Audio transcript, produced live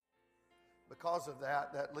because of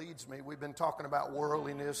that, that leads me. We've been talking about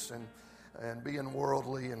worldliness and being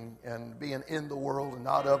worldly and being in the world and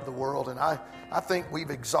not of the world. And I think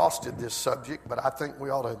we've exhausted this subject, but I think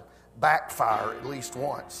we ought to backfire at least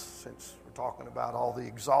once since we're talking about all the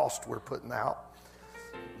exhaust we're putting out.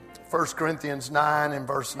 1 Corinthians 9 and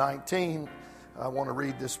verse 19, I want to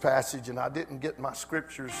read this passage, and I didn't get my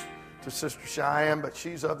scriptures to Sister Cheyenne, but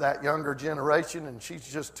she's of that younger generation, and she's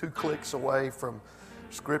just 2 clicks away from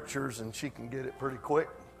scriptures, and she can get it pretty quick.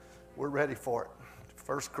 We're ready for it.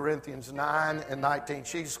 1 Corinthians 9 and 19.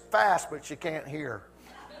 She's fast, but she can't hear.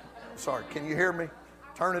 Sorry, can you hear me?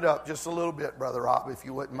 Turn it up just a little bit, Brother Rob, if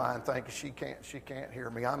you wouldn't mind. Thank you. She can't hear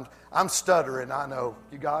me. I'm stuttering, I know.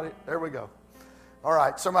 You got it? There we go. All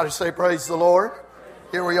right, somebody say praise the Lord.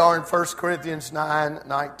 Here we are in 1 Corinthians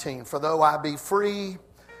 9:19. For though I be free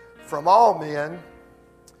from all men,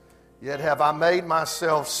 yet have I made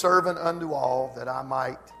myself servant unto all, that I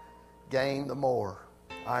might gain the more.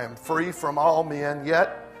 I am free from all men,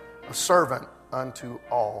 yet a servant unto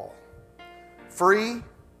all. Free,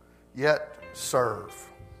 yet serve.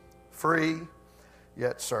 Free,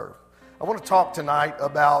 yet serve. I want to talk tonight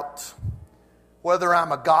about whether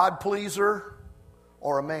I'm a God pleaser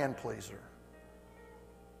or a man pleaser.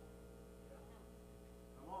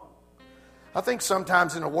 I think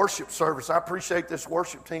sometimes in a worship service, I appreciate this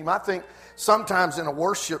worship team. I think sometimes in a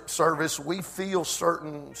worship service, we feel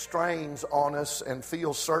certain strains on us and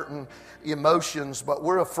feel certain emotions, but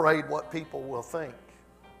we're afraid what people will think.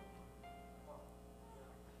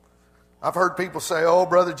 I've heard people say, "Oh,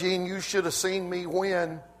 Brother Gene, you should have seen me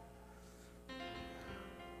win."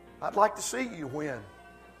 I'd like to see you win.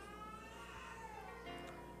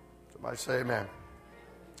 Somebody say amen.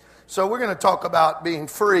 So we're going to talk about being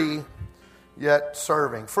free, yet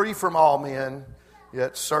serving. Free from all men,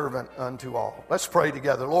 yet servant unto all. Let's pray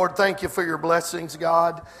together. Lord, thank you for your blessings,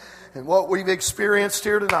 God, and what we've experienced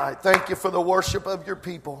here tonight. Thank you for the worship of your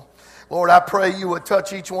people. Lord, I pray you would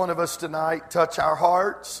touch each one of us tonight, touch our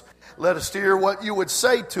hearts. Let us hear what you would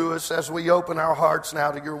say to us as we open our hearts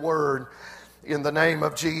now to your word. In the name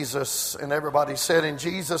of Jesus. And everybody said, in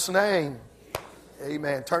Jesus' name.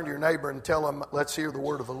 Amen. Turn to your neighbor and tell them, let's hear the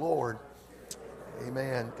word of the Lord.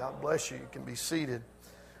 Amen. God bless you. You can be seated.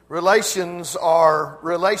 Relationships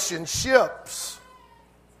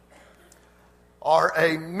are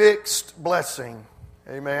a mixed blessing.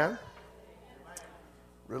 Amen.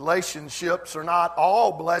 Relationships are not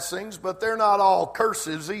all blessings, but they're not all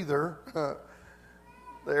curses either.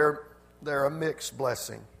 They're a mixed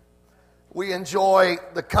blessing. We enjoy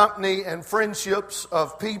the company and friendships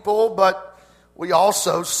of people, but we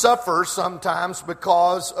also suffer sometimes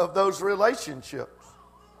because of those relationships.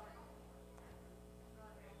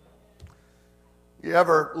 You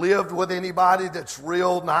ever lived with anybody that's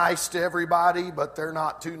real nice to everybody, but they're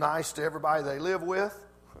not too nice to everybody they live with?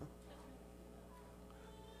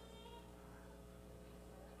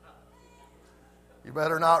 You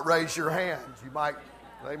better not raise your hand.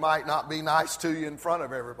 They might not be nice to you in front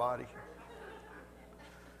of everybody.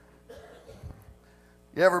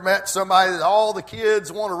 You ever met somebody that all the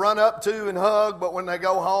kids want to run up to and hug, but when they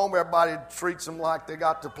go home, everybody treats them like they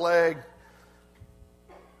got the plague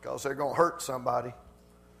because they're going to hurt somebody?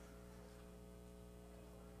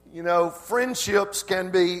 You know, friendships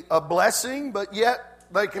can be a blessing, but yet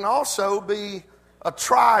they can also be a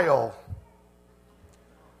trial.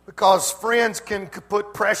 Because friends can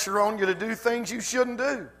put pressure on you to do things you shouldn't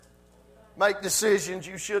do. Make decisions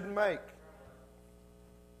you shouldn't make.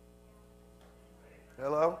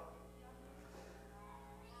 Hello?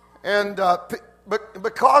 And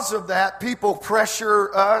because of that, people pressure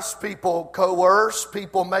us, people coerce,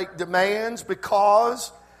 people make demands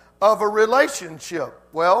because of a relationship.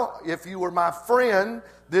 Well, if you were my friend,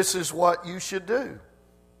 this is what you should do.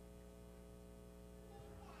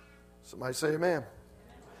 Somebody say amen.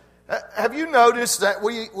 Have you noticed that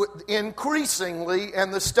we increasingly,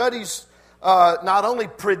 and the studies not only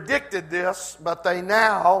predicted this, but they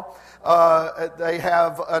now they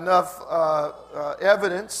have enough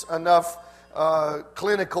evidence, enough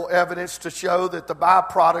clinical evidence to show that the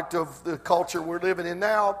byproduct of the culture we're living in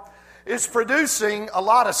now is producing a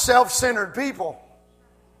lot of self-centered people.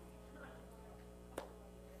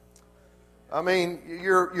 I mean,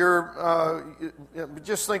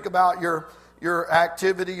 just think about your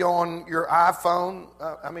activity on your iPhone.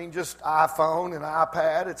 Just iPhone and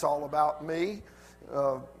iPad. It's all about me.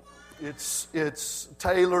 It's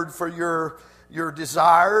tailored for your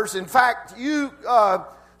desires. In fact, you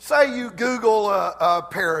say you Google a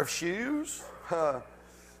pair of shoes.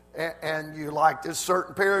 and you like this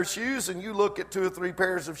certain pair of shoes, and you look at 2 or 3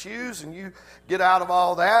 pairs of shoes, and you get out of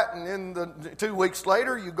all that, and then 2 weeks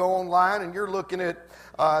later you go online and you're looking at,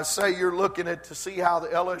 say you're looking at to see how the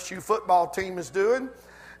LSU football team is doing,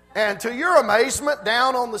 and to your amazement,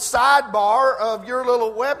 down on the sidebar of your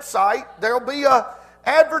little website, there'll be a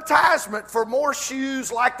advertisement for more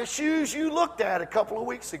shoes like the shoes you looked at a couple of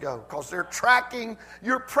weeks ago, because they're tracking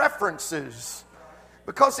your preferences,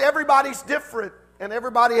 because everybody's different. And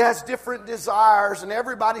everybody has different desires, and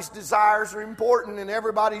everybody's desires are important, and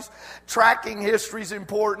everybody's tracking history is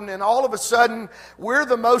important, and all of a sudden, we're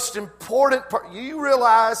the most important part. You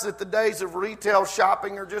realize that the days of retail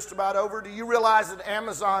shopping are just about over? Do you realize that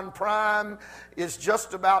Amazon Prime is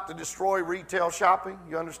just about to destroy retail shopping?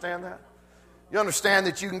 You understand that? You understand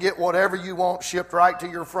that you can get whatever you want shipped right to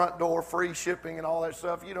your front door, free shipping and all that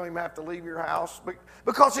stuff. You don't even have to leave your house,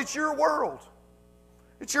 because it's your world.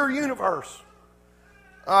 It's your universe.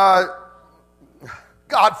 God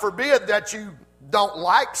forbid that you don't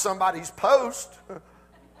like somebody's post.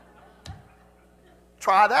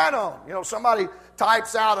 Try that on. Somebody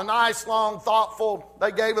types out a nice, long, thoughtful,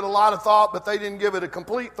 they gave it a lot of thought, but they didn't give it a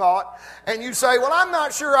complete thought. And you say, well, I'm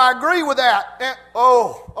not sure I agree with that. And,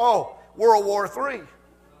 World War III.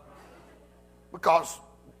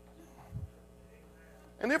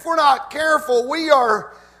 And if we're not careful, we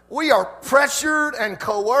are pressured and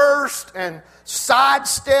coerced and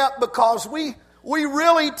sidestepped, because we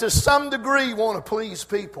really, to some degree, want to please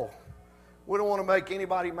people. We don't want to make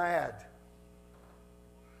anybody mad.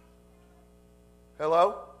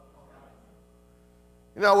 Hello?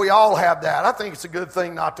 We all have that. I think it's a good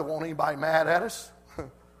thing not to want anybody mad at us.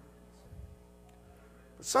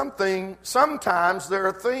 Sometimes there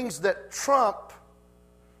are things that trump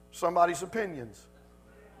somebody's opinions.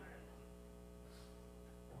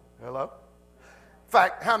 Hello? In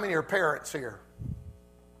fact, how many are parents here?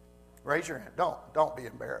 Raise your hand. Don't be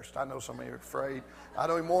embarrassed. I know some of you are afraid. I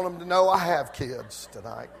don't even want them to know I have kids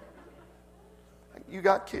tonight. You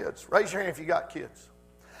got kids. Raise your hand if you got kids.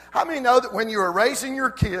 How many know that when you were raising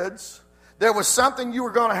your kids, there was something you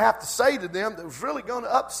were going to have to say to them that was really going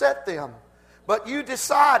to upset them? But you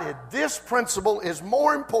decided this principle is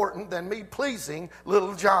more important than me pleasing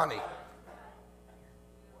little Johnny.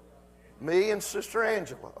 Me and Sister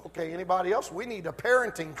Angela. Okay, anybody else? We need a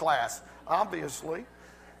parenting class, obviously.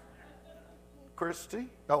 Christy?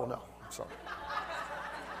 Oh, no. I'm sorry.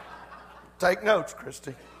 Take notes,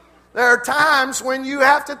 Christy. There are times when you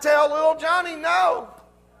have to tell little Johnny no.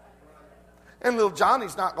 And little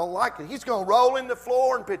Johnny's not going to like it. He's going to roll in the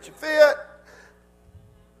floor and pitch a fit.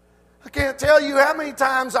 I can't tell you how many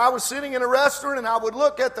times I was sitting in a restaurant and I would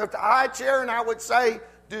look at the high chair and I would say,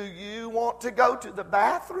 do you want to go to the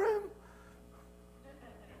bathroom?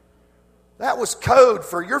 That was code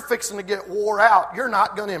for you're fixing to get wore out. You're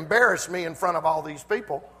not going to embarrass me in front of all these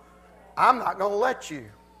people. I'm not going to let you.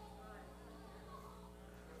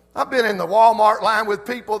 I've been in the Walmart line with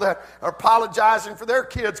people that are apologizing for their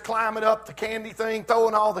kids climbing up the candy thing,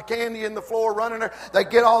 throwing all the candy in the floor, running there. They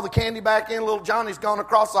get all the candy back in. Little Johnny's gone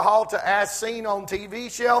across the hall to As Seen on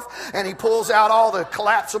TV shelf, and he pulls out all the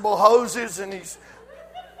collapsible hoses, and he's,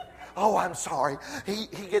 oh, I'm sorry. He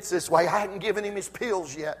gets this way. I hadn't given him his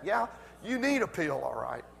pills yet. Yeah, you need a pill, all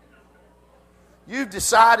right. You've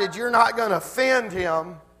decided you're not going to offend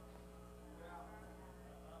him.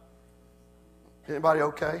 Anybody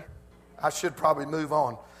okay? I should probably move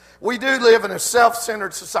on. We do live in a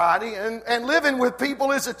self-centered society, and living with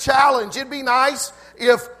people is a challenge. It'd be nice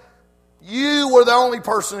if you were the only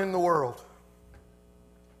person in the world.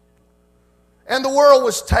 And the world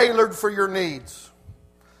was tailored for your needs.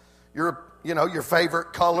 Your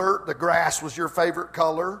favorite color, the grass was your favorite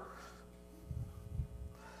color.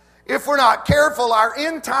 If we're not careful, our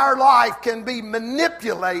entire life can be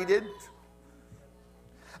manipulated.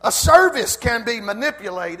 A service can be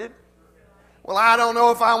manipulated. Well, I don't know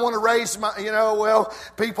if I want to raise my,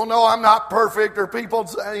 people know I'm not perfect, or people,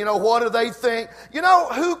 what do they think?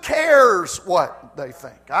 Who cares what they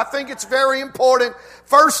think? I think it's very important,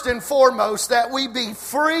 first and foremost, that we be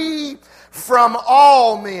free from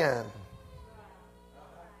all men.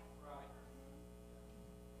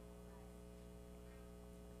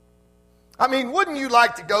 I mean, wouldn't you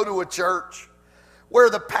like to go to a church where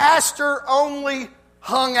the pastor only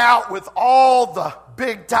hung out with all the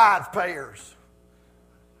big tithe payers?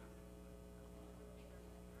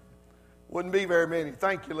 Wouldn't be very many.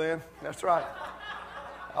 Thank you, Lynn. That's right.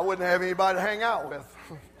 I wouldn't have anybody to hang out with.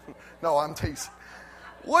 No, I'm teasing.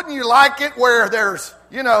 Wouldn't you like it where there's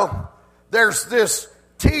this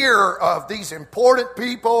tier of these important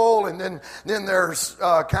people, and then there's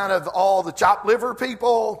kind of all the chopped liver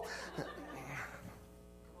people?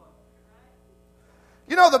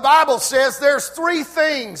 You know, the Bible says there's 3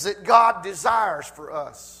 things that God desires for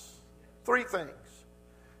us. 3 things.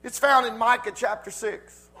 It's found in Micah chapter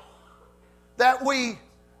 6. That we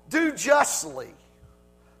do justly.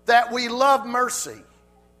 That we love mercy.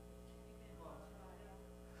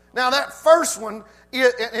 Now that first one,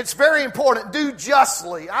 it's very important. Do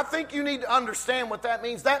justly. I think you need to understand what that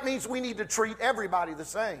means. That means we need to treat everybody the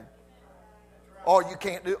same. Or you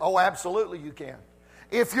can't do, oh absolutely you can.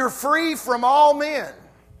 If you're free from all men,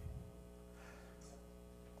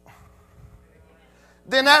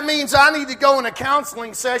 then that means I need to go in a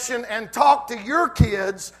counseling session and talk to your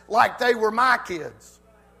kids like they were my kids.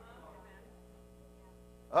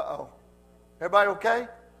 Uh-oh. Everybody okay?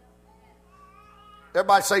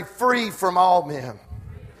 Everybody say free from all men.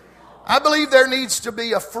 I believe there needs to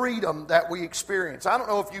be a freedom that we experience. I don't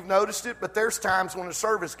know if you've noticed it, but there's times when a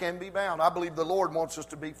service can be bound. I believe the Lord wants us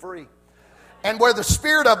to be free. And where the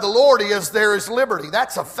Spirit of the Lord is, there is liberty.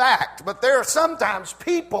 That's a fact. But there are sometimes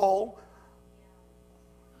people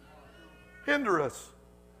hinder us.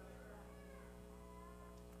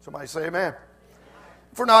 Somebody say amen.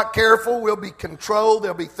 If we're not careful, we'll be controlled.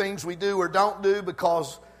 There'll be things we do or don't do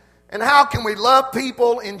because... And how can we love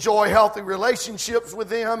people, enjoy healthy relationships with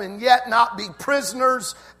them, and yet not be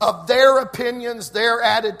prisoners of their opinions, their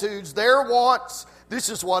attitudes, their wants? This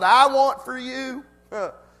is what I want for you.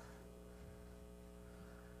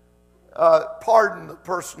 Pardon the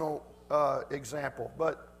personal example,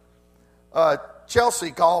 but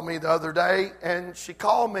Chelsea called me the other day, and she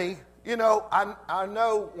called me. You know, I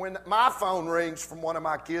know when my phone rings from one of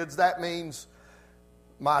my kids, that means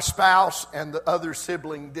my spouse and the other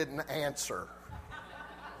sibling didn't answer.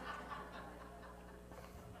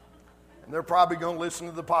 And they're probably going to listen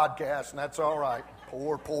to the podcast, and that's all right.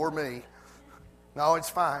 Poor me. No,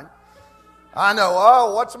 it's fine. I know,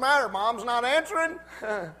 oh, what's the matter? Mom's not answering?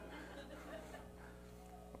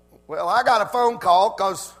 Well, I got a phone call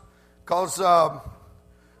because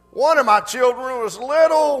one of my children was a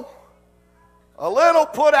little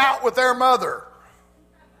put out with their mother.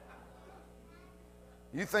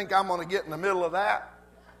 You think I'm going to get in the middle of that?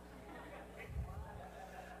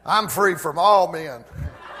 I'm free from all men.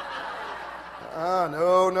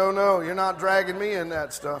 No. You're not dragging me in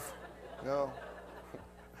that stuff. No.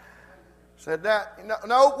 Said that.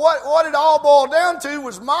 No, what it all boiled down to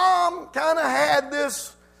was Mom kind of had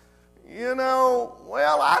this, there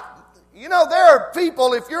are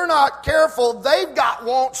people, if you're not careful, they've got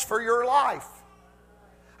wants for your life.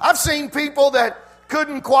 I've seen people that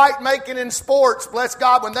couldn't quite make it in sports. Bless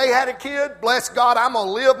God, when they had a kid, bless God, I'm going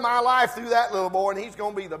to live my life through that little boy, and he's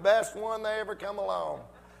going to be the best one they ever come along.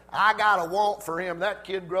 I got a want for him. That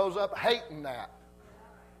kid grows up hating that.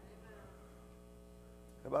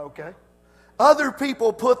 Everybody okay? Other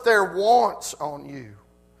people put their wants on you.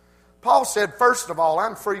 Paul said, first of all,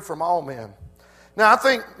 I'm free from all men. Now, I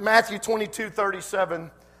think Matthew 22:37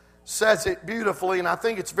 says it beautifully, and I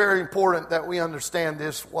think it's very important that we understand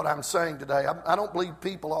this, what I'm saying today. I don't believe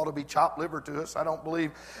people ought to be chopped liver to us. I don't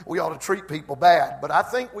believe we ought to treat people bad. But I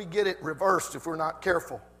think we get it reversed if we're not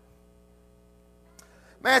careful.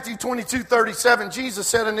 Matthew 22:37, Jesus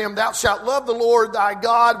said unto him, Thou shalt love the Lord thy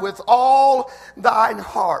God with all thine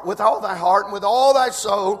heart, with all thy heart, and with all thy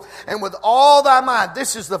soul, and with all thy mind.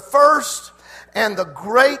 This is the first and the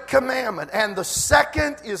great commandment. And the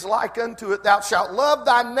second is like unto it, Thou shalt love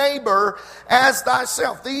thy neighbor as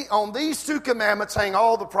thyself. On these 2 commandments hang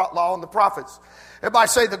all the law and the prophets. Everybody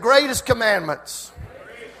say the greatest commandments.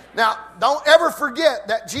 Now, don't ever forget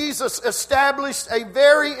that Jesus established a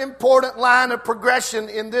very important line of progression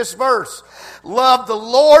in this verse. Love the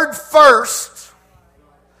Lord first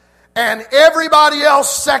and everybody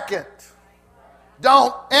else second.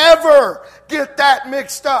 Don't ever get that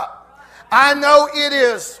mixed up. I know it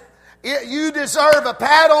is. You deserve a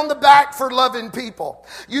pat on the back for loving people.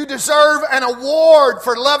 You deserve an award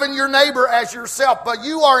for loving your neighbor as yourself. But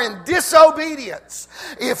you are in disobedience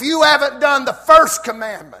if you haven't done the first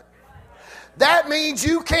commandment. That means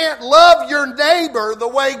you can't love your neighbor the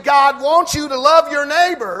way God wants you to love your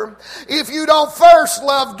neighbor if you don't first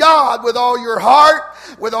love God with all your heart,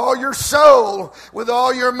 with all your soul, with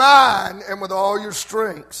all your mind, and with all your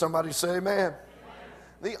strength. Somebody say amen.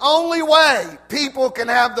 The only way people can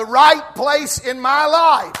have the right place in my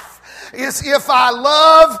life is if I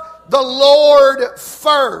love the Lord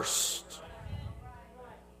first.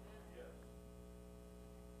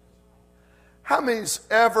 How many's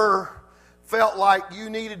ever felt like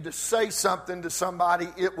you needed to say something to somebody,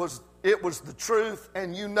 it was the truth,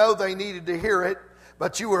 and you know they needed to hear it,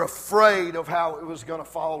 but you were afraid of how it was going to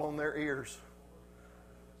fall on their ears?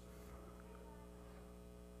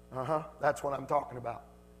 That's what I'm talking about.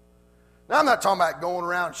 Now, I'm not talking about going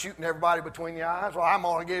around shooting everybody between the eyes. Well, I'm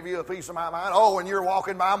going to give you a piece of my mind. Oh, when you're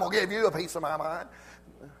walking by, I'm going to give you a piece of my mind.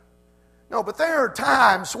 No, but there are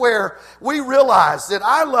times where we realize that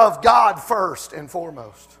I love God first and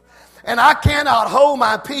foremost. And I cannot hold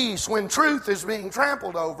my peace when truth is being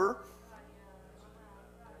trampled over.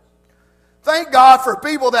 Thank God for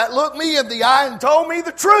people that looked me in the eye and told me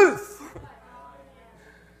the truth.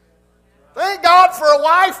 Thank God for a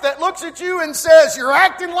wife that looks at you and says, you're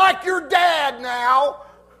acting like your dad now.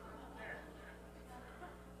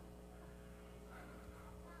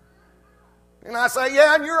 And I say,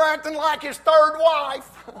 yeah, and you're acting like his third wife.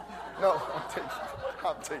 No,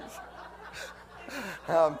 I'm teasing.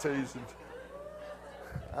 I'm teasing.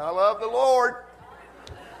 I love the Lord.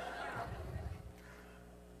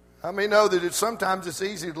 I may know that sometimes it's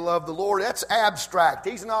easy to love the Lord. That's abstract.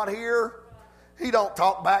 He's not here. He don't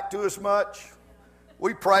talk back to us much.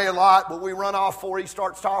 We pray a lot, but we run off before he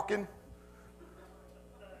starts talking.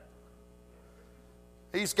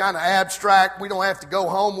 He's kind of abstract. We don't have to go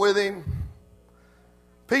home with him.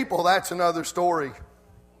 People, that's another story.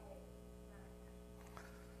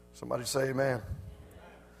 Somebody say amen.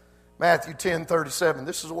 Matthew 10:37.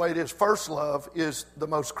 This is the way it is. First love is the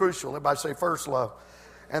most crucial. Everybody say first love.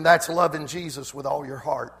 And that's loving Jesus with all your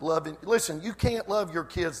heart. Listen, you can't love your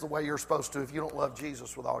kids the way you're supposed to if you don't love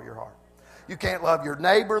Jesus with all your heart. You can't love your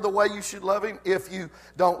neighbor the way you should love him if you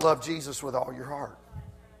don't love Jesus with all your heart.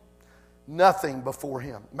 Nothing before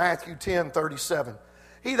him. Matthew 10:37.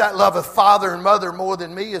 He that loveth father and mother more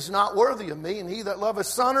than me is not worthy of me, and he that loveth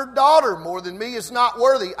son or daughter more than me is not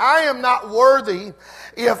worthy. I am not worthy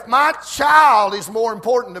if my child is more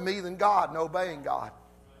important to me than God and obeying God.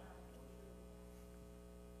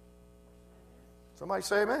 Somebody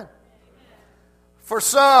say amen. For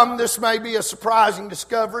some, this may be a surprising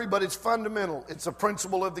discovery, but it's fundamental. It's a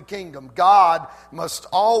principle of the kingdom. God must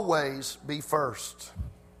always be first.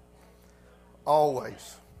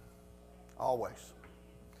 Always. Always.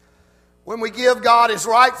 When we give God his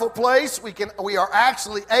rightful place, we are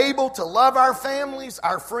actually able to love our families,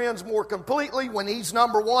 our friends more completely when he's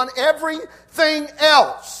number one. Everything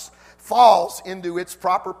else falls into its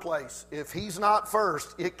proper place. If he's not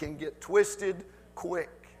first, it can get twisted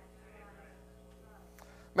quick.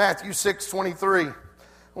 Matthew 6:23. I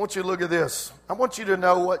want you to look at this. I want you to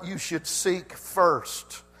know what you should seek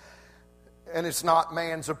first. And it's not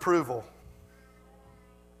man's approval.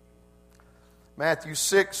 Matthew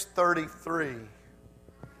 6:33.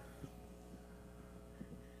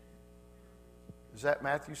 Is that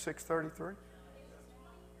Matthew 6:33?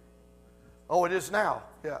 Oh, it is now.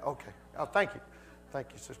 Yeah, okay. Oh, thank you.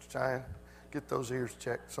 Thank you, Sister Cheyenne. Get those ears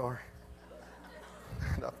checked. Sorry.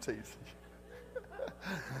 I'm teasing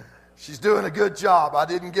you. She's doing a good job. I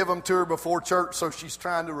didn't give them to her before church, so she's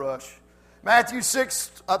trying to rush. Matthew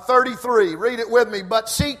 6:33. Read it with me. But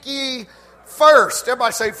seek ye first.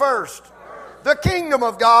 Everybody say first. The kingdom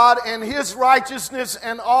of God and his righteousness,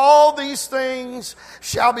 and all these things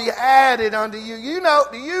shall be added unto you.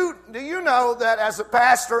 Do you know that as a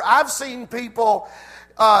pastor, I've seen people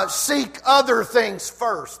seek other things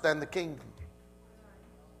first than the kingdom.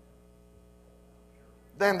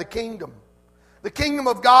 The kingdom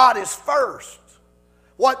of God is first.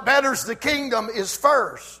 What betters the kingdom is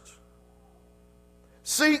first.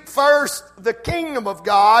 Seek first the kingdom of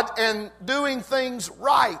God and doing things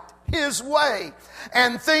right, his way,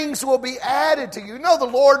 and things will be added to you. You know the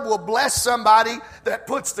Lord will bless somebody that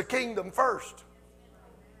puts the kingdom first.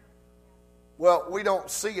 Well, we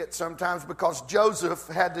don't see it sometimes because Joseph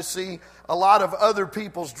had to see a lot of other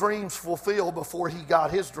people's dreams fulfilled before he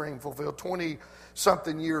got his dream fulfilled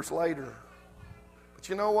 20-something years later. But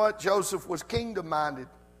you know what? Joseph was kingdom-minded.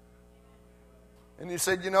 And he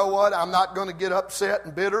said, you know what? I'm not going to get upset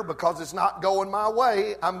and bitter because it's not going my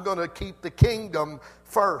way. I'm going to keep the kingdom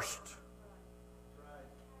first.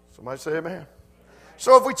 Somebody say amen.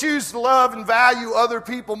 So if we choose to love and value other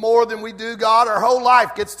people more than we do God, our whole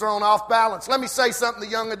life gets thrown off balance. Let me say something to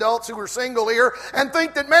young adults who are single here and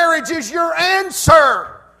think that marriage is your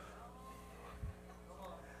answer.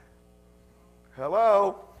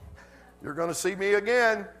 Hello? You're going to see me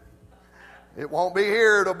again. It won't be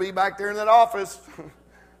here. It'll be back there in that office.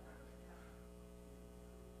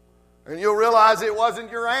 And you'll realize it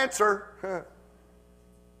wasn't your answer.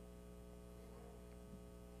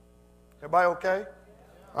 Everybody okay?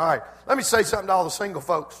 All right. Let me say something to all the single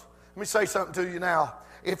folks. Let me say something to you now.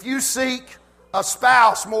 If you seek a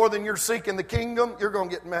spouse more than you're seeking the kingdom, you're going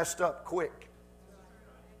to get messed up quick.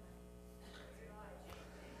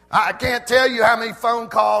 I can't tell you how many phone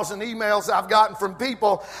calls and emails I've gotten from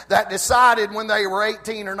people that decided when they were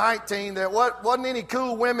 18 or 19 that wasn't any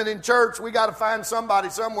cool women in church. We got to find somebody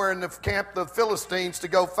somewhere in the camp of the Philistines to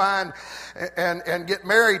go find and get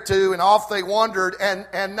married to. And off they wandered.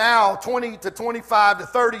 And now 20 to 25 to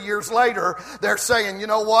 30 years later, they're saying, you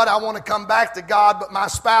know what, I want to come back to God, but my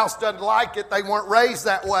spouse doesn't like it. They weren't raised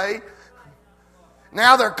that way.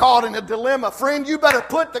 Now they're caught in a dilemma. Friend, you better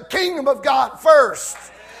put the kingdom of God first.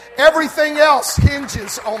 Everything else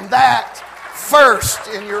hinges on that first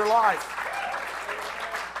in your life.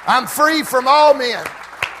 I'm free from all men.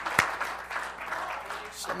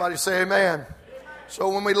 Somebody say amen. So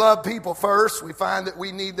when we love people first, we find that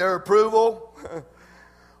we need their approval.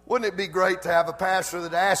 Wouldn't it be great to have a pastor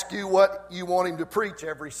that asks you what you want him to preach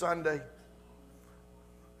every Sunday?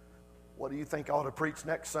 What do you think I ought to preach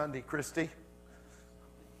next Sunday, Christy?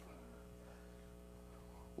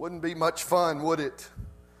 Wouldn't be much fun, would it?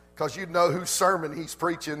 Because you'd know whose sermon he's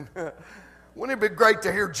preaching. Wouldn't it be great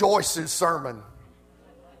to hear Joyce's sermon?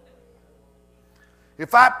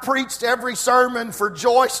 If I preached every sermon for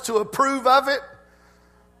Joyce to approve of it,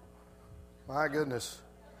 my goodness.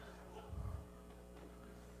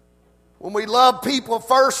 When we love people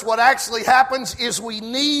first, what actually happens is we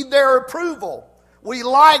need their approval. We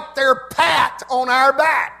like their pat on our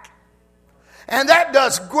back. And that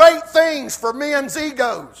does great things for men's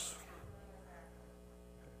egos.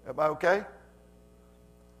 Am I okay?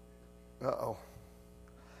 Uh-oh.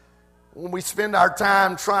 When we spend our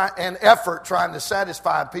time and effort trying to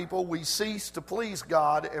satisfy people, we cease to please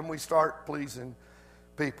God and we start pleasing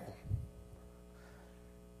people.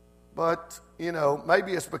 But,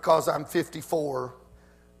 maybe it's because I'm 54,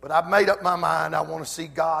 but I've made up my mind I want to see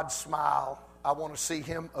God smile. I want to see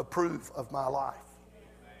Him approve of my life.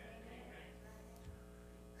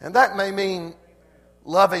 And that may mean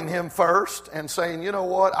loving Him first and saying, you know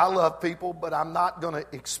what, I love people, but I'm not going to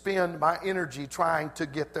expend my energy trying to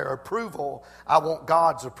get their approval. I want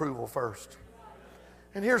God's approval first.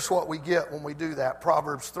 And here's what we get when we do that.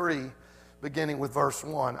 Proverbs 3, beginning with verse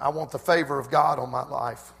 1. I want the favor of God on my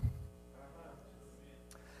life.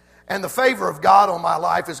 And the favor of God on my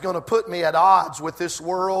life is going to put me at odds with this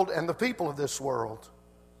world and the people of this world.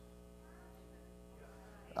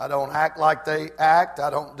 I don't act like they act. I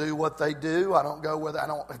don't do what they do. I don't go with it.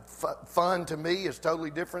 Fun to me is totally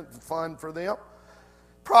different than fun for them.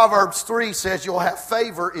 Proverbs 3 says you'll have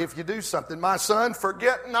favor if you do something. My son,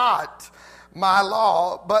 forget not my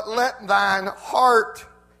law, but let thine heart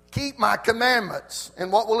keep my commandments.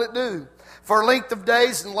 And what will it do? For length of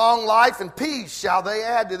days and long life and peace shall they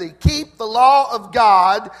add to thee. Keep the law of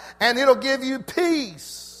God, and it'll give you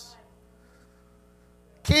peace.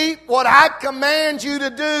 Keep what I command you to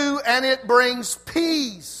do, and it brings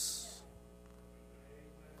peace.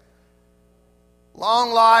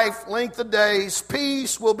 Long life, length of days,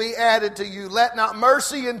 peace will be added to you. Let not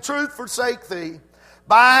mercy and truth forsake thee.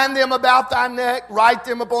 Bind them about thy neck, write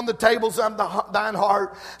them upon the tables of thine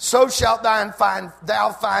heart. So shalt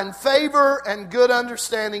thou find favor and good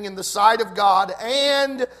understanding in the sight of God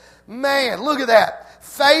and man. Look at that.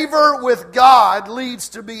 Favor with God leads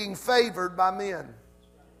to being favored by men.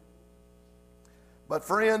 But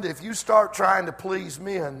friend, if you start trying to please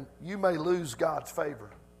men, you may lose God's favor.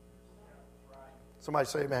 Somebody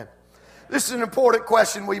say amen. This is an important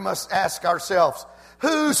question we must ask ourselves.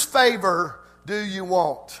 Whose favor do you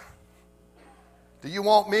want? Do you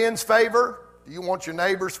want men's favor? Do you want your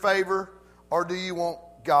neighbor's favor? Or do you want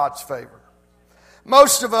God's favor?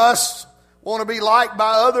 Most of us want to be liked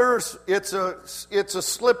by others. It's a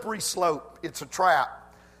slippery slope. It's a trap.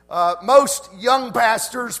 Most young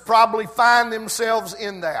pastors probably find themselves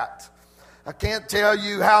in that. I can't tell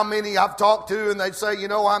you how many I've talked to, and they say,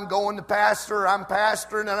 I'm going to pastor, I'm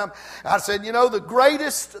pastoring, and I said,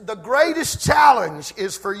 the greatest challenge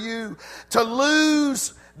is for you to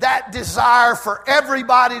lose that desire for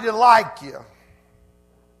everybody to like you.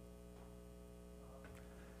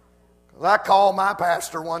 I called my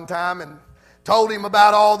pastor one time and told him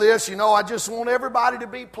about all this. I just want everybody to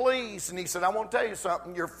be pleased. And he said, I want to tell you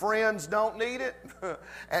something. Your friends don't need it,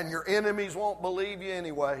 and your enemies won't believe you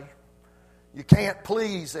anyway. You can't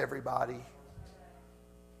please everybody.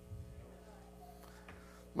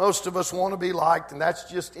 Most of us want to be liked, and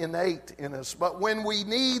that's just innate in us. But when we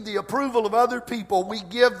need the approval of other people, we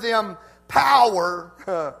give them power.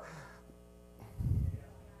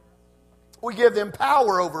 We give them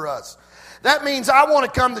power over us. That means I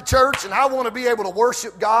want to come to church and I want to be able to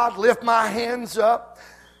worship God, lift my hands up.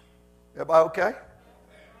 Everybody okay?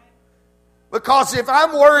 Because if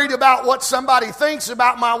I'm worried about what somebody thinks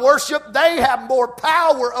about my worship, they have more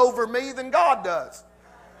power over me than God does.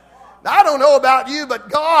 Now, I don't know about you, but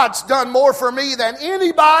God's done more for me than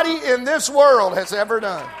anybody in this world has ever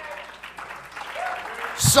done.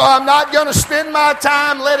 So I'm not going to spend my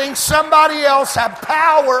time letting somebody else have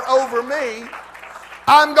power over me.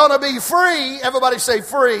 I'm going to be free. Everybody say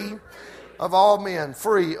free of all men.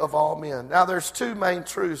 Free of all men. Now there's two main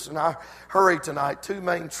truths, and I hurry tonight. Two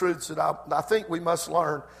main truths that I think we must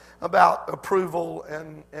learn about approval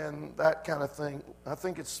and that kind of thing. I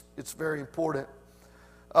think it's very important.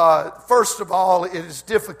 First of all, it is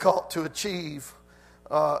difficult to achieve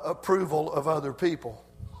approval of other people.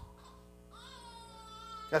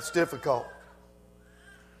 That's difficult.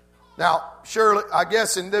 Now, surely, I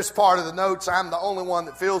guess in this part of the notes, I'm the only one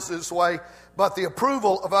that feels this way, but the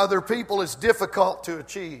approval of other people is difficult to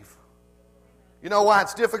achieve. You know why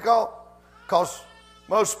it's difficult? Because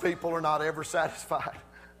most people are not ever satisfied.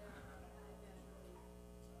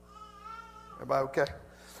 Everybody okay?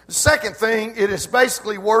 The second thing, it is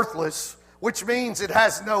basically worthless, which means it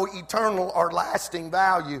has no eternal or lasting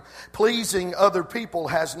value. Pleasing other people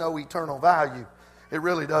has no eternal value. It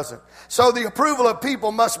really doesn't. So the approval of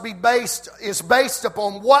people is based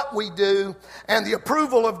upon what we do, and the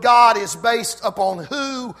approval of God is based upon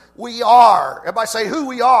who we are. Everybody say who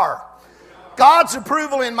we are. God's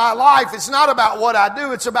approval in my life is not about what I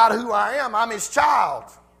do, it's about who I am. I'm His child.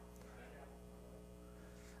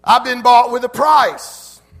 I've been bought with a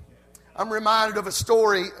price. I'm reminded of a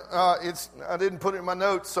story. I didn't put it in my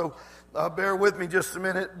notes, so bear with me just a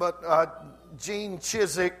minute. But Gene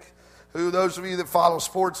Chizik, who those of you that follow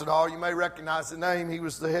sports at all, you may recognize the name. He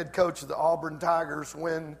was the head coach of the Auburn Tigers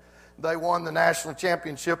when they won the national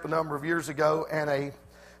championship a number of years ago. And a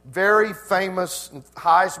very famous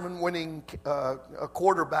Heisman-winning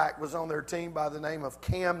quarterback was on their team by the name of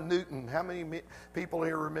Cam Newton. How many people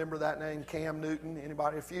here remember that name, Cam Newton?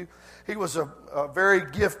 Anybody? A few? He was a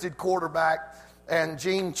very gifted quarterback. And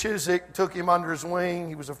Gene Chizik took him under his wing.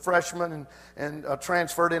 He was a freshman and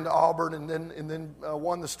transferred into Auburn, and then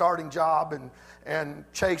won the starting job and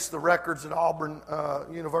chased the records at Auburn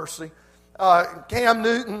University. Cam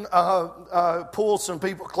Newton pulled some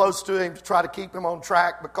people close to him to try to keep him on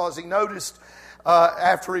track because he noticed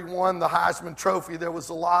after he won the Heisman Trophy there was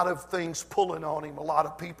a lot of things pulling on him, a lot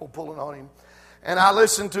of people pulling on him. And I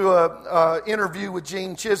listened to an interview with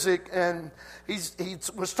Gene Chizik, and he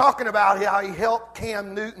was talking about how he helped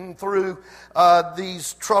Cam Newton through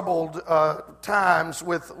these troubled times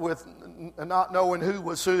with not knowing who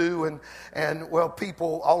was who, and well,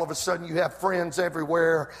 people, all of a sudden you have friends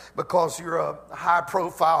everywhere because you're a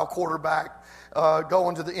high-profile quarterback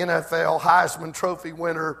going to the NFL, Heisman Trophy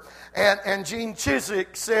winner. And Gene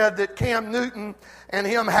Chizik said that Cam Newton and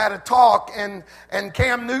him had a talk, and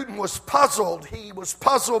Cam Newton was puzzled. He was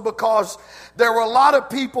puzzled because there were a lot of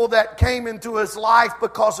people that came into his life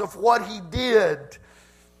because of what he did.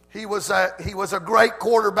 He was a great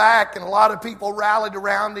quarterback, and a lot of people rallied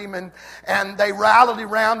around him, and they rallied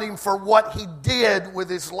around him for what he did with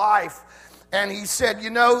his life. And he said, you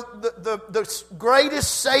know, the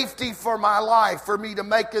greatest safety for my life, for me to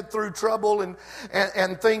make it through trouble and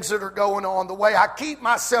things that are going on, the way I keep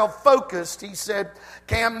myself focused, he said,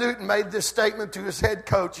 Cam Newton made this statement to his head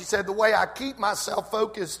coach. He said, the way I keep myself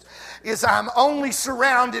focused is I'm only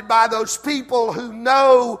surrounded by those people who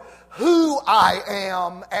know who I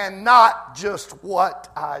am and not just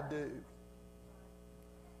what I do.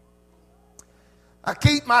 I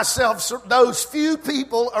keep myself, those few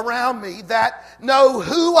people around me that know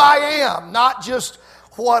who I am, not just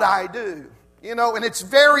what I do. You know, and it's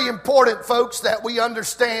very important, folks, that we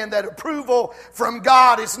understand that approval from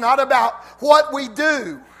God is not about what we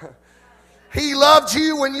do. He loved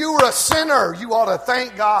you when you were a sinner. You ought to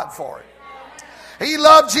thank God for it. He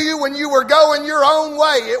loved you when you were going your own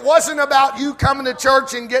way. It wasn't about you coming to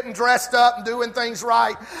church and getting dressed up and doing things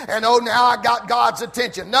right and, oh, now I got God's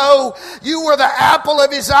attention. No, you were the apple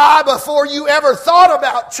of His eye before you ever thought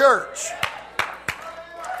about church.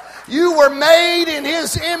 You were made in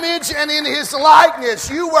His image and in His likeness.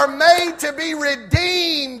 You were made to be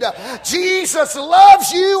redeemed. Jesus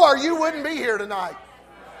loves you, or you wouldn't be here tonight.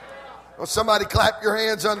 Well, somebody clap your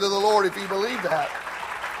hands unto the Lord if you believe that.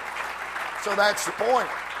 So that's the point.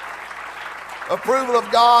 Approval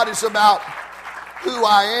of God is about who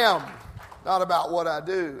I am, not about what I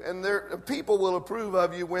do. And people will approve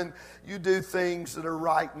of you when you do things that are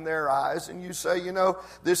right in their eyes. And you say, you know,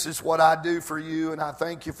 this is what I do for you, and I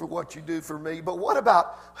thank you for what you do for me. But what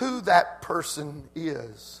about who that person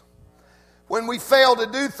is? When we fail to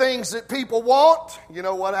do things that people want, you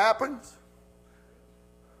know what happens?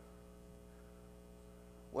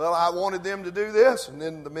 Well, I wanted them to do this, and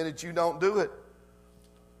then the minute you don't do it,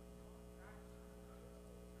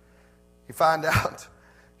 you find out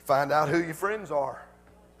Find out who your friends are.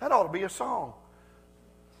 That ought to be a song.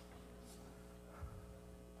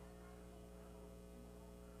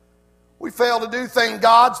 We fail to do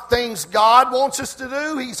things God wants us to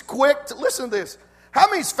do. He's quick to listen to this. How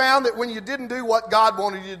many's found that when you didn't do what God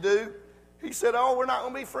wanted you to do, He said, "Oh, we're not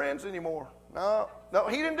going to be friends anymore"? No,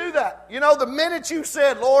 He didn't do that. You know, the minute you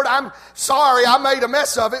said, "Lord, I'm sorry, I made a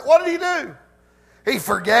mess of it," what did He do? He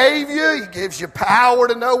forgave you. He gives you power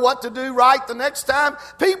to know what to do right the next time.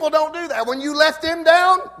 People don't do that. When you let them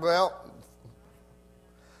down, well,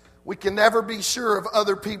 we can never be sure of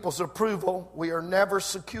other people's approval. We are never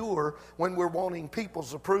secure when we're wanting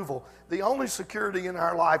people's approval. The only security in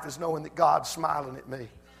our life is knowing that God's smiling at me.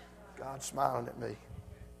 God's smiling at me.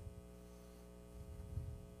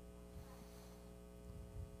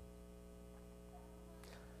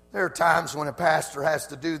 There are times when a pastor has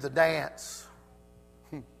to do the dance.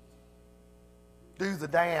 Do the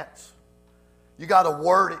dance. You got to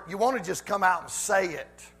word it. You want to just come out and say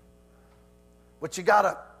it. But you got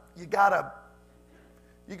to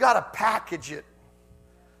package it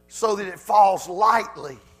so that it falls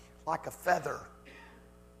lightly like a feather.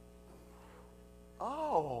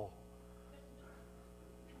 Oh.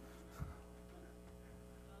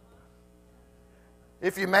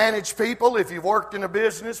 If you manage people, if you've worked in a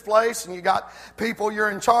business place and you got people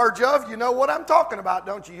you're in charge of, you know what I'm talking about,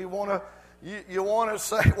 don't you? You want to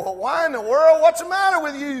say, "Well, why in the world? What's the matter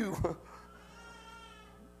with you?"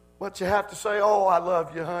 But you have to say, "Oh, I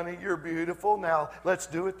love you, honey. You're beautiful. Now, let's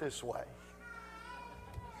do it this way."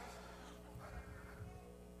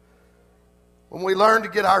 When we learn to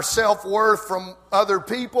get our self-worth from other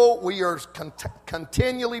people, we are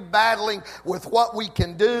continually battling with what we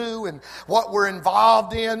can do and what we're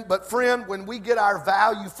involved in. But friend, when we get our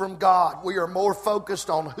value from God, we are more focused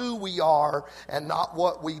on who we are and not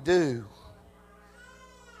what we do.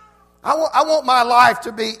 I want my life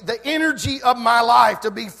to be, the energy of my life to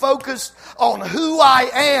be focused on who I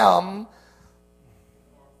am.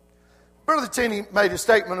 Brother Tenney made a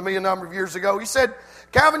statement to me a number of years ago. He said,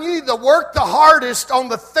 "Calvin, you need to work the hardest on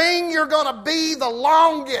the thing you're going to be the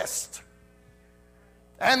longest.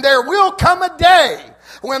 And there will come a day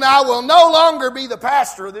when I will no longer be the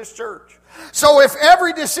pastor of this church. So if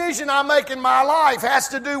every decision I make in my life has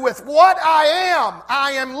to do with what I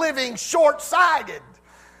am living short-sighted.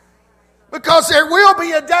 Because there will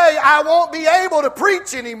be a day I won't be able to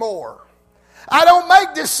preach anymore. I don't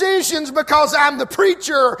make decisions because I'm the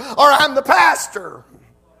preacher or I'm the pastor.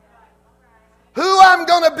 Who I'm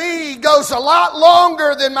going to be goes a lot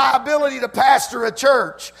longer than my ability to pastor a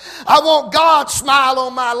church. I want God's smile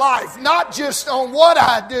on my life, not just on what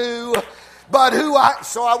I do, but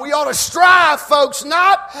so we ought to strive, folks,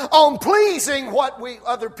 not on pleasing what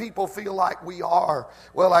other people feel like we are.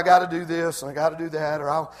 Well, I got to do this and I got to do that, or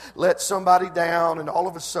I'll let somebody down, and all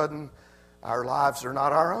of a sudden our lives are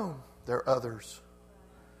not our own. They're others.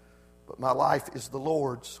 But my life is the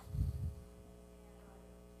Lord's.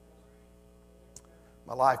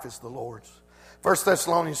 My life is the Lord's. 1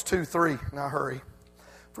 Thessalonians 2:3. Now hurry.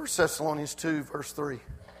 1 Thessalonians 2, verse 3.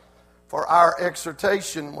 For our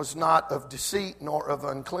exhortation was not of deceit, nor of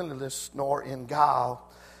uncleanness, nor in guile.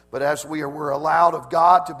 But as we were allowed of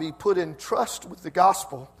God to be put in trust with the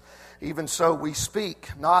gospel, even so we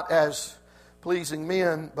speak, not as pleasing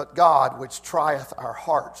men, but God, which trieth our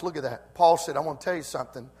hearts. Look at that. Paul said, I want to tell you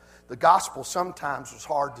something. The gospel sometimes was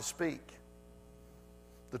hard to speak.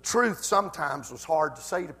 The truth sometimes was hard to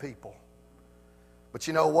say to people. But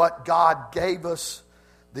you know what? God gave us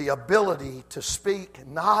the ability to speak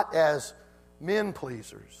not as men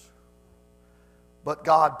pleasers, but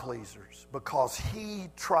God pleasers, because He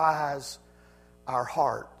tries our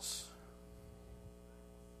hearts.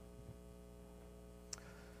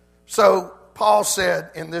 So Paul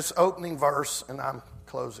said in this opening verse, and I'm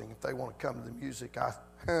closing. If they want to come to the music,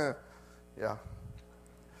 yeah, I'm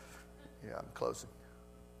closing.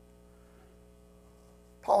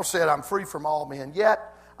 Paul said, I'm free from all men,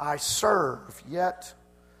 yet I serve, yet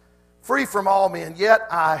free from all men, yet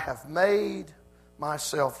I have made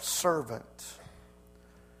myself servant.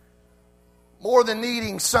 More than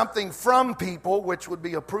needing something from people, which would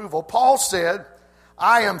be approval, Paul said,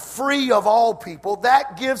 I am free of all people.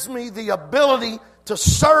 That gives me the ability to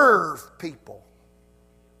serve people.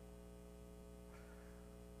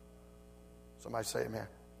 Somebody say amen.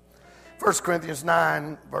 1 Corinthians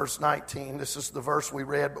 9, verse 19. This is the verse we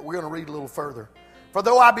read, but we're going to read a little further. For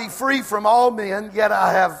though I be free from all men, yet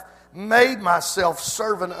I have made myself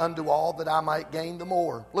servant unto all, that I might gain the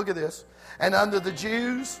more. Look at this. And unto the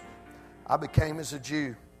Jews I became as a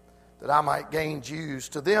Jew, that I might gain Jews.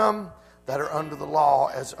 To them that are under the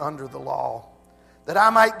law, as under the law, that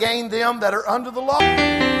I might gain them that are under the law.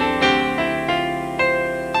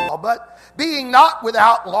 but being not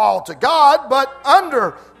without law to God, but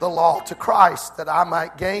under the law to Christ, that I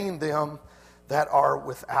might gain them that are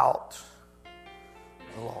without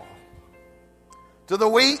the law. To the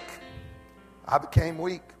weak, I became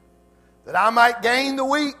weak, that I might gain the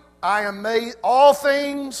weak. I am made all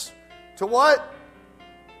things to what?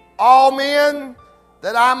 All men,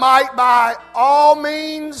 that I might by all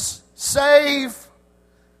means save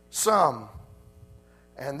some.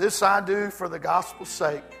 And this I do for the gospel's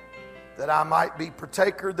sake, that I might be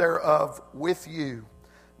partaker thereof with you.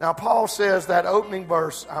 Now Paul says that opening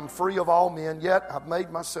verse, I'm free of all men, yet I've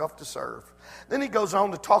made myself to serve. Then he goes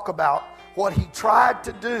on to talk about what he tried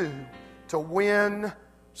to do to win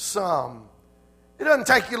some. It doesn't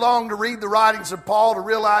take you long to read the writings of Paul to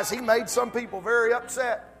realize he made some people very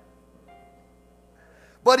upset.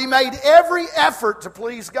 But he made every effort to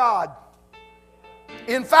please God.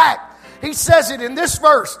 In fact, he says it in this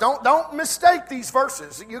verse. Don't mistake these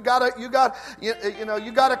verses. You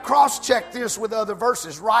gotta cross-check this with other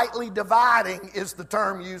verses. Rightly dividing is the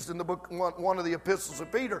term used in the book, one of the epistles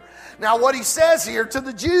of Peter. Now, what he says here, to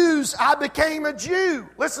the Jews, I became a Jew.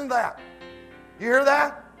 Listen to that. You hear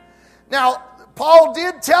that? Now, Paul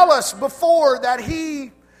did tell us before that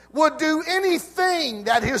he would do anything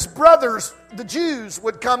that his brothers, the Jews,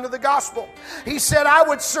 would come to the gospel. He said, I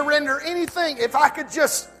would surrender anything if I could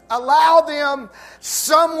just allow them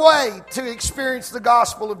some way to experience the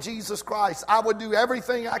gospel of Jesus Christ. I would do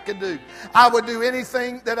everything I could do. I would do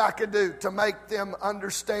anything that I could do to make them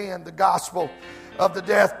understand the gospel of the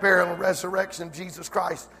death, burial, and resurrection of Jesus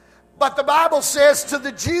Christ. But the Bible says to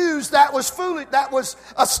the Jews that was foolish, that was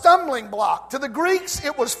a stumbling block. To the Greeks,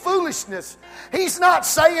 it was foolishness. He's not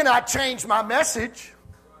saying I changed my message.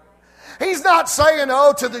 He's not saying,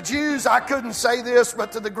 oh, to the Jews I couldn't say this,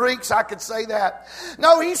 but to the Greeks I could say that.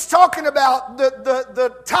 No, he's talking about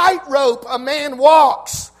the tightrope a man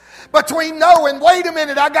walks between knowing, wait a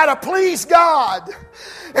minute, I got to please God.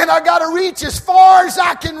 And I got to reach as far as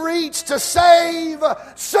I can reach to save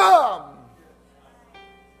some.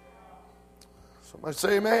 Somebody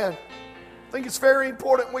say amen. I think it's very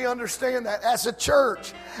important we understand that as a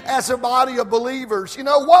church, as a body of believers. You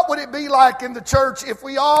know, what would it be like in the church if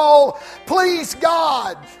we all please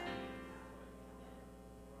God?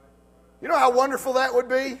 You know how wonderful that would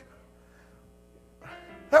be?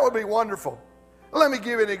 That would be wonderful. Let me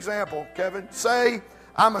give you an example, Kevin. Say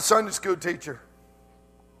I'm a Sunday school teacher.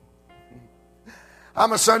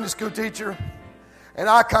 I'm a Sunday school teacher, and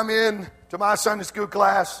I come in to my Sunday school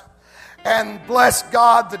class, and bless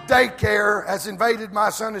God, the daycare has invaded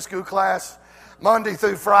my Sunday school class Monday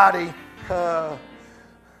through Friday. And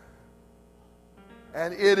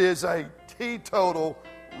it is a teetotal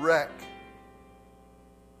wreck.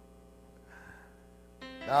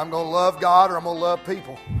 Now I'm going to love God or I'm going to love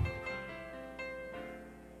people.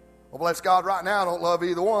 Well, bless God, right now I don't love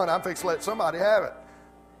either one. I'm fixing to let somebody have it.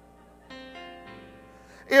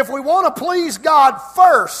 If we want to please God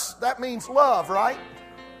first, that means love, right?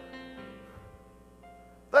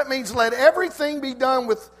 That means let everything be done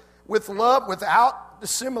with love, without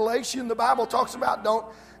dissimulation. The Bible talks about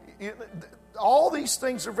all these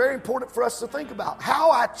things are very important for us to think about. How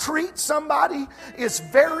I treat somebody is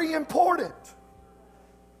very important.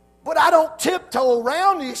 But I don't tiptoe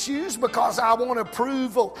around issues because I want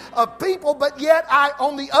approval of people. But yet,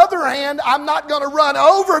 on the other hand, I'm not going to run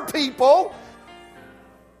over people.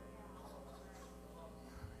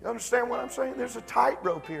 You understand what I'm saying? There's a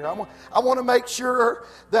tightrope here. I want to make sure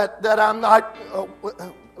that I'm not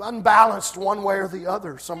unbalanced one way or the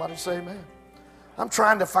other. Somebody say amen. I'm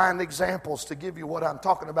trying to find examples to give you what I'm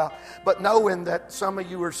talking about. But knowing that some of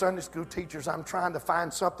you are Sunday school teachers, I'm trying to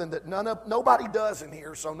find something that nobody does in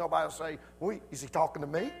here, so nobody will say, wait, is he talking to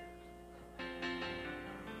me?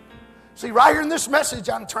 See, right here in this message,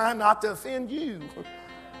 I'm trying not to offend you.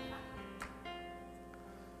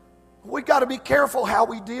 We got to be careful how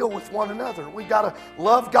we deal with one another. We got to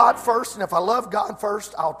love God first, and if I love God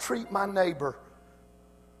first, I'll treat my neighbor.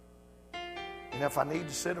 And if I need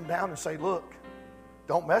to sit them down and say, look,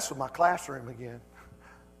 don't mess with my classroom again.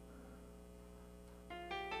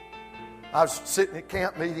 I was sitting at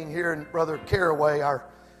camp meeting here, and Brother Caraway, our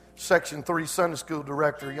Section 3 Sunday School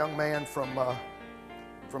director, a young man from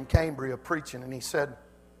Cambria, preaching, and he said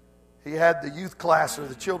he had the youth class or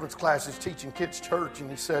the children's classes teaching kids church, and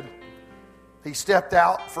he said he stepped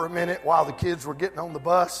out for a minute while the kids were getting on the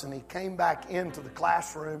bus, and he came back into the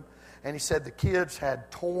classroom, and he said the kids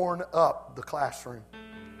had torn up the classroom.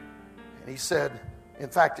 And he said, in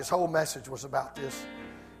fact, his whole message was about this.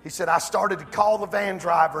 He said, I started to call the van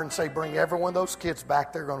driver and say, bring every one of those kids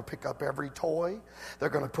back. They're going to pick up every toy. They're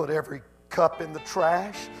going to put every cup in the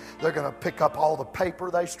trash. They're going to pick up all the paper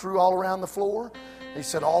they strew all around the floor. He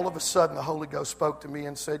said, all of a sudden the Holy Ghost spoke to me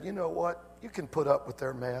and said, you know what? You can put up with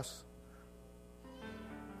their mess.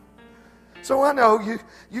 So I know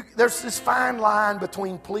there's this fine line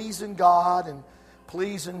between pleasing God and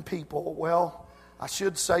pleasing people. Well, I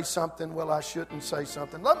should say something. Well, I shouldn't say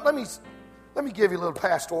something. Let me give you a little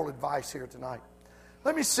pastoral advice here tonight.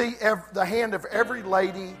 Let me see the hand of every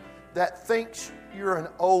lady that thinks you're an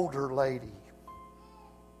older lady.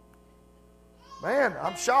 Man,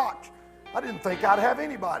 I'm shocked. I didn't think I'd have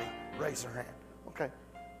anybody raise their hand. Okay.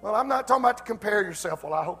 Well, I'm not talking about to compare yourself.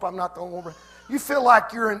 Well, I hope I'm not the only one. You feel like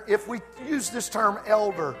if we use this term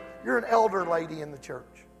elder, you're an elder lady in the church.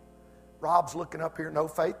 Rob's looking up here. No,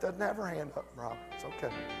 Faith doesn't have her hand up, Rob. It's okay.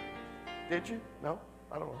 Did you? No?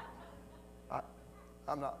 I don't know.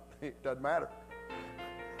 I'm not. It doesn't matter.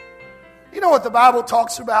 You know what the Bible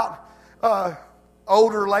talks about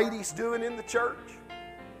older ladies doing in the church?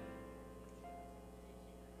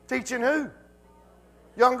 Teaching who?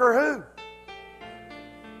 Younger who?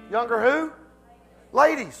 Younger who?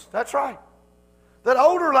 Ladies. That's right. That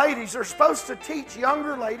older ladies are supposed to teach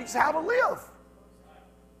younger ladies how to live.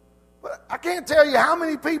 But I can't tell you how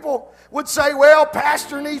many people would say, well,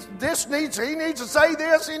 pastor he needs to say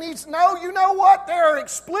this, No, you know what? There are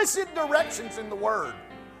explicit directions in the Word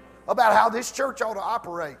about how this church ought to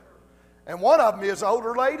operate. And one of them is,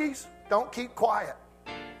 older ladies, don't keep quiet.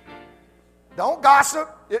 Don't gossip.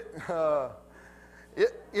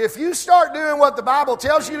 If you start doing what the Bible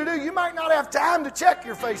tells you to do, you might not have time to check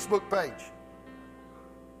your Facebook page.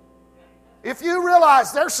 If you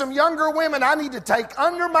realize there's some younger women I need to take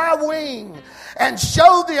under my wing and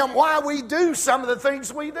show them why we do some of the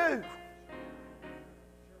things we do.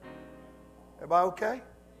 Everybody okay?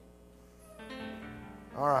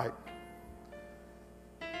 All right.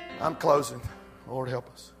 I'm closing. Lord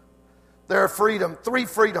help us. There are three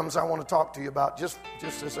freedoms I want to talk to you about just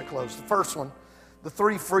as I close. The first one, the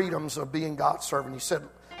three freedoms of being God's servant. He said,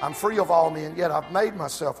 I'm free of all men, yet I've made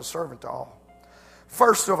myself a servant to all.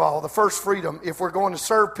 First of all, the first freedom, if we're going to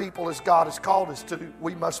serve people as God has called us to,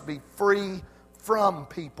 we must be free from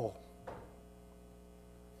people.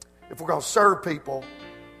 If we're going to serve people,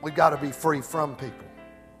 we've got to be free from people.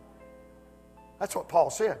 That's what Paul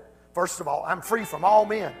said. First of all, I'm free from all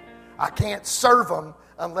men. I can't serve them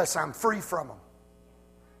unless I'm free from them.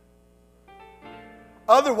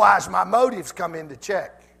 Otherwise, my motives come into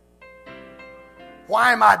check.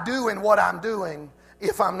 Why am I doing what I'm doing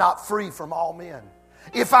if I'm not free from all men?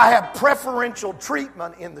 If I have preferential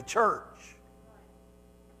treatment in the church?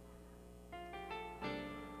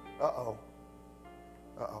 Uh-oh.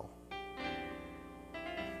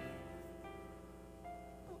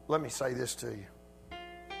 Let me say this to you.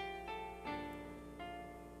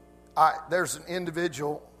 There's an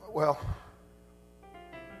individual, well,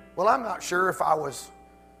 I'm not sure if I was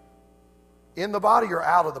in the body or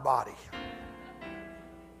out of the body.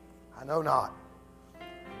 I know not.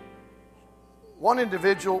 One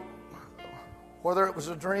individual, whether it was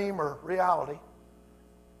a dream or reality,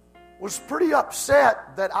 was pretty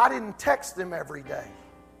upset that I didn't text them every day.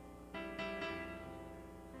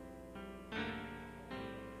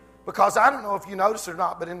 Because I don't know if you noticed or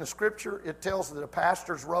not, but in the Scripture it tells that a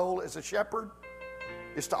pastor's role as a shepherd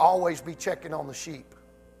is to always be checking on the sheep.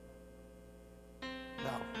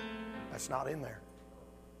 No, that's not in there.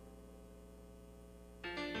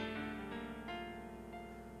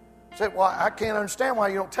 Said, well, I can't understand why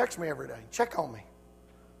you don't text me every day. Check on me.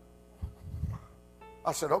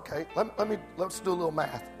 I said, okay, let's do a little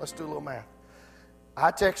math. Let's do a little math.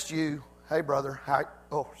 I text you, hey brother,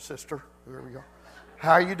 sister, whoever you are.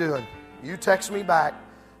 How are you doing? You text me back,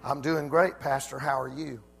 I'm doing great, Pastor, how are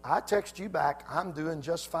you? I text you back, I'm doing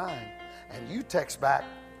just fine. And you text back,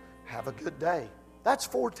 have a good day. That's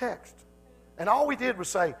 4 texts. And all we did was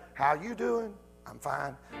say, how you doing? I'm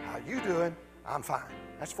fine. How you doing? I'm fine.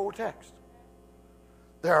 That's 4 texts.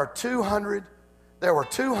 There were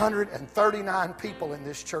 239 people in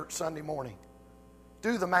this church Sunday morning.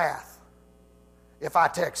 Do the math. If I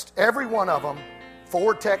text every one of them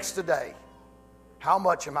 4 texts a day, how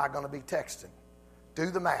much am I going to be texting?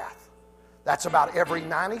 Do the math. That's about every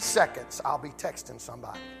 90 seconds I'll be texting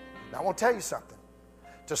somebody. Now I want to tell you something.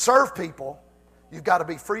 To serve people, you've got to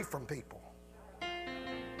be free from people.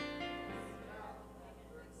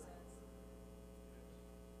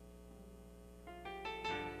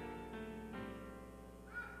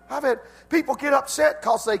 I've had people get upset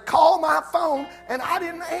because they call my phone and I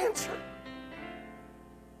didn't answer.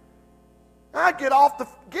 I get off the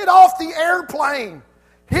airplane.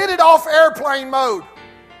 Hit it off airplane mode.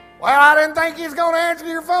 Well, I didn't think he was going to answer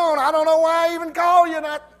your phone. I don't know why I even called you.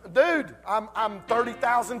 Dude, I'm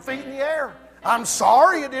 30,000 feet in the air. I'm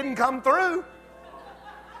sorry it didn't come through.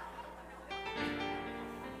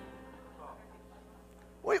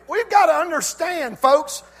 We've got to understand,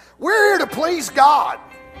 folks, we're here to please God.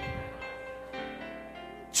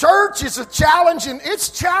 Church is it's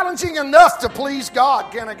challenging enough to please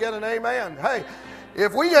God. Can I get an amen? Hey,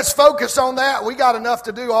 if we just focus on that, we got enough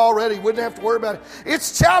to do already. We wouldn't have to worry about it.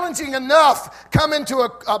 It's challenging enough coming to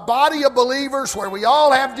a body of believers where we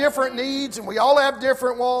all have different needs and we all have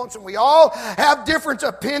different wants and we all have different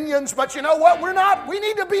opinions. But you know what? We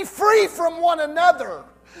need to be free from one another.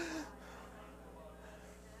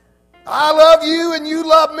 I love you and you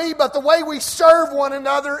love me, but the way we serve one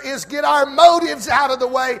another is get our motives out of the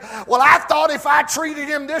way. Well, I thought if I treated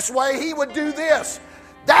him this way, he would do this.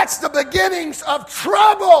 That's the beginnings of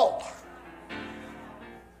trouble.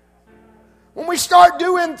 When we start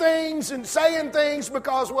doing things and saying things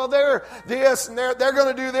because, well, they're this and they're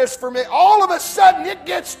going to do this for me, all of a sudden it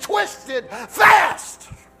gets twisted fast.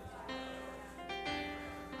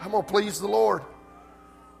 I'm going to please the Lord.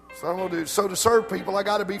 So I'm going to do. So to serve people, I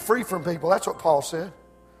got to be free from people. That's what Paul said.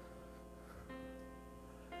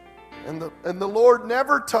 And the Lord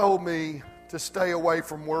never told me to stay away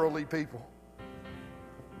from worldly people.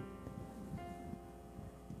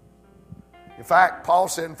 In fact, Paul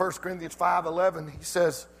said in 1 Corinthians 5:11, he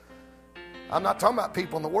says, I'm not talking about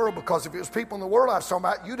people in the world, because if it was people in the world I was talking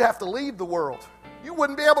about, you'd have to leave the world. You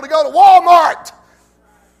wouldn't be able to go to Walmart.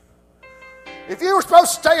 If you were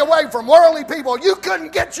supposed to stay away from worldly people, you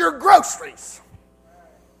couldn't get your groceries.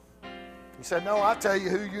 He said, no, I tell you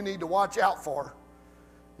who you need to watch out for.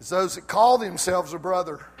 It's those that call themselves a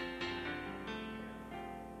brother.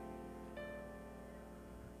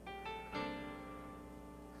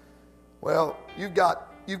 Well, you've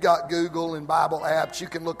got Google and Bible apps. You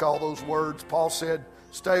can look all those words. Paul said,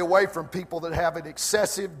 stay away from people that have an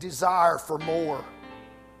excessive desire for more.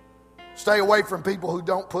 Stay away from people who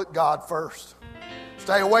don't put God first.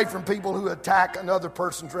 Stay away from people who attack another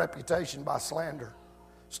person's reputation by slander.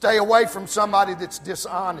 Stay away from somebody that's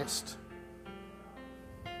dishonest.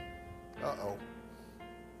 Uh-oh.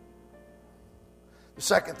 The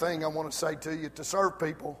second thing I want to say to you, to serve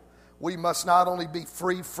people, we must not only be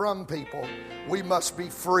free from people, we must be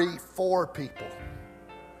free for people.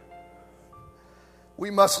 We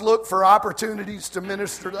must look for opportunities to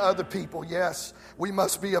minister to other people, yes. We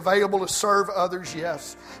must be available to serve others,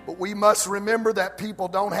 yes. But we must remember that people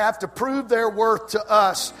don't have to prove their worth to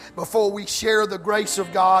us before we share the grace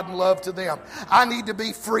of God and love to them. I need to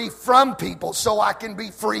be free from people so I can be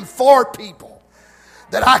free for people.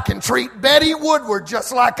 That I can treat Betty Woodward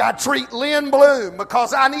just like I treat Lynn Bloom,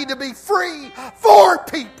 because I need to be free for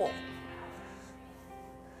people.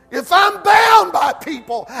 If I'm bound by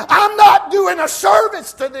people, I'm not doing a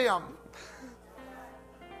service to them.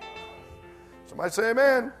 Somebody say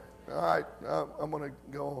amen. All right, I'm going to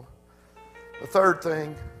go on. The third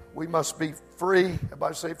thing, we must be free.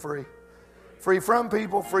 Everybody say free. Free from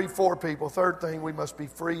people, free for people. Third thing, we must be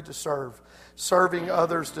free to serve. Serving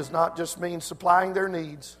others does not just mean supplying their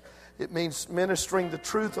needs. It means ministering the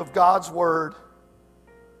truth of God's Word.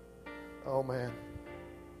 Oh, man.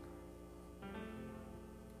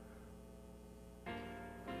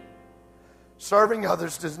 Serving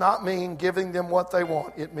others does not mean giving them what they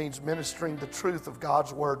want. It means ministering the truth of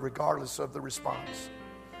God's Word regardless of the response.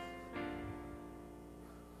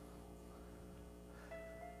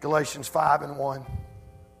 Galatians 5:1.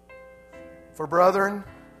 For brethren,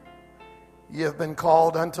 ye have been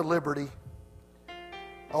called unto liberty.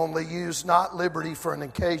 Only use not liberty for an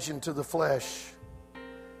occasion to the flesh,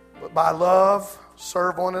 but by love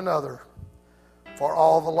serve one another. For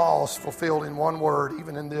all the law is fulfilled in one word,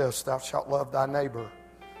 even in this, thou shalt love thy neighbor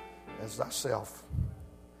as thyself.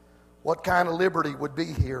 What kind of liberty would be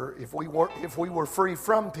here if we were free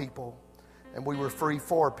from people and we were free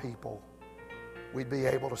for people? We'd be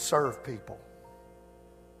able to serve people.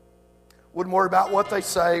 Wouldn't worry about what they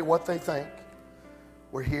say, what they think.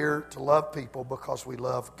 We're here to love people because we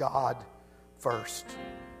love God first.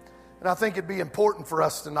 And I think it'd be important for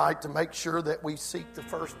us tonight to make sure that we seek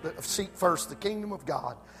first the kingdom of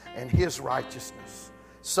God and His righteousness,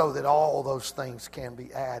 so that all those things can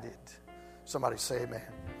be added. Somebody say amen.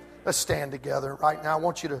 Let's stand together right now. I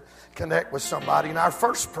want you to connect with somebody. In our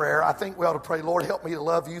first prayer, I think we ought to pray, Lord, help me to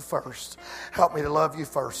love you first. Help me to love you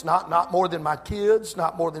first. Not more than my kids,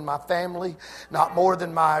 not more than my family, not more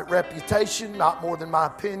than my reputation, not more than my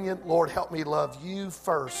opinion. Lord, help me love you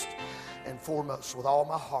first and foremost with all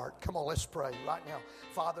my heart. Come on, let's pray right now.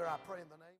 Father, I pray in the name